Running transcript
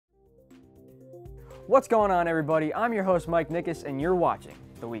What's going on, everybody? I'm your host, Mike Nickus, and you're watching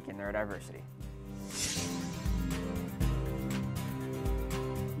The Week in Neurodiversity.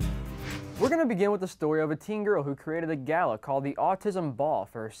 We're going to begin with the story of a teen girl who created a gala called the Autism Ball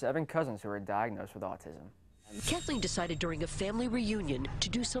for her 7 cousins who were diagnosed with autism. Kathleen decided during a family reunion to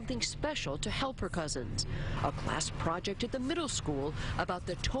do something special to help her cousins. A class project at the middle school about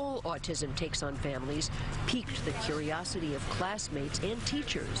the toll autism takes on families piqued the curiosity of classmates and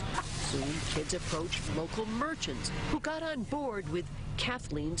teachers. Soon, kids approached local merchants who got on board with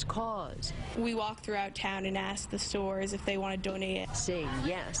Kathleen's cause. We walked throughout town and asked the stores if they want to donate it. Saying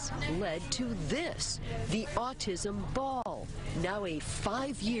yes led to this, the Autism Ball, now a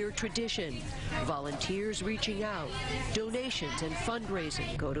 5-year tradition. Volunteers reaching out, donations and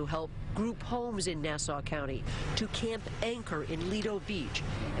fundraising go to help group homes in Nassau County, to Camp Anchor in Lido Beach,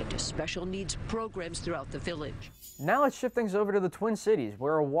 and to special needs programs throughout the village. Now let's shift things over to the Twin Cities,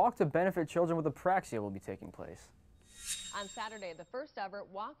 where a walk to benefit children with Apraxia will be taking place. On Saturday, the first ever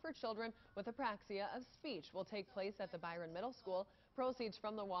Walk for Children with Apraxia of Speech will take place at the Byron Middle School. Proceeds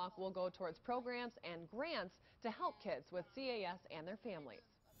from the walk will go towards programs and grants to help kids with CAS and their families.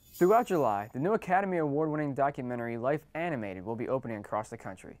 Throughout July, the new Academy Award-winning documentary Life Animated will be opening across the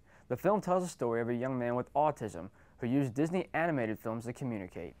country. The film tells the story of a young man with autism who used Disney animated films to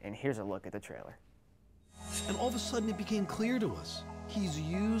communicate, and here's a look at the trailer. And all of a sudden it became clear to us, he's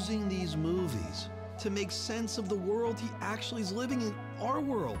using these movies to make sense of the world he actually is living in, our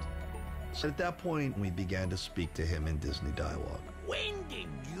world. So at that point, we began to speak to him in Disney dialogue. When did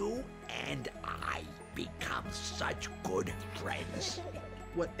you and I become such good friends?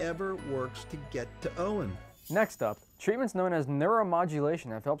 Whatever works to get to Owen. Next up, treatments known as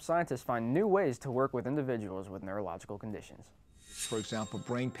neuromodulation have helped scientists find new ways to work with individuals with neurological conditions. For example,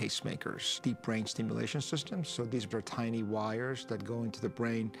 brain pacemakers, deep brain stimulation systems. So these are tiny wires that go into the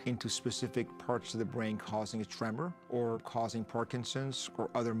brain, into specific parts of the brain, causing a tremor or causing Parkinson's or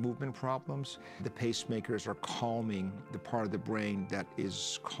other movement problems. The pacemakers are calming the part of the brain that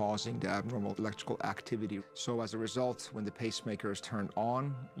is causing the abnormal electrical activity. So as a result, when the pacemaker is turned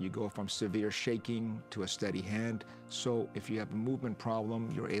on, you go from severe shaking to a steady hand. So if you have a movement problem,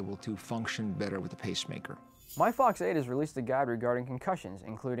 you're able to function better with the pacemaker. MyFox 8 has released a guide regarding concussions,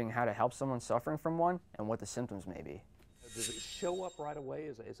 including how to help someone suffering from one and what the symptoms may be. Does it show up right away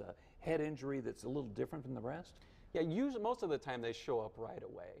as a head injury that's a little different from the rest? Yeah, most of the time they show up right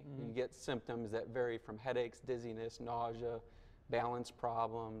away. You get symptoms that vary from headaches, dizziness, nausea, balance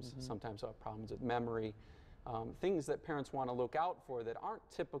problems, sometimes problems with memory, things that parents want to look out for that aren't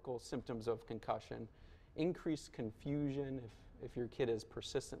typical symptoms of concussion. Increased confusion if your kid is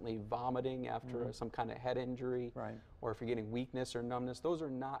persistently vomiting after some kind of head injury, or if you're getting weakness or numbness. Those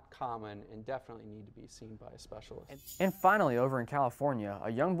are not common and definitely need to be seen by a specialist. And finally, over in California, a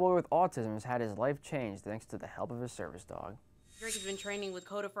young boy with autism has had his life changed thanks to the help of his service dog. Drake has been training with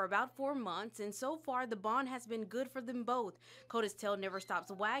Coda for about 4 months, and so far the bond has been good for them both. Coda's tail never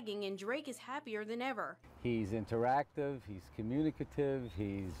stops wagging, and Drake is happier than ever. He's interactive, he's communicative,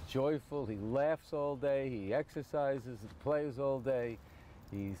 he's joyful, he laughs all day, he exercises and plays all day,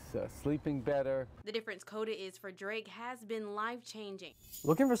 he's sleeping better. The difference Coda is for Drake has been life-changing.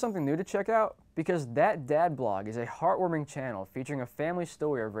 Looking for something new to check out? Because That Dad blog is a heartwarming channel featuring a family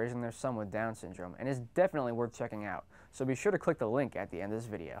story of raising their son with Down syndrome, and is definitely worth checking out. So be sure to click the link at the end of this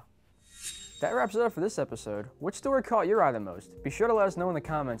video. That wraps it up for this episode. Which story caught your eye the most? Be sure to let us know in the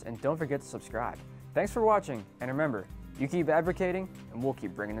comments, and don't forget to subscribe. Thanks for watching, and remember, you keep advocating and we'll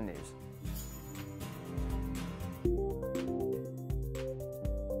keep bringing the news.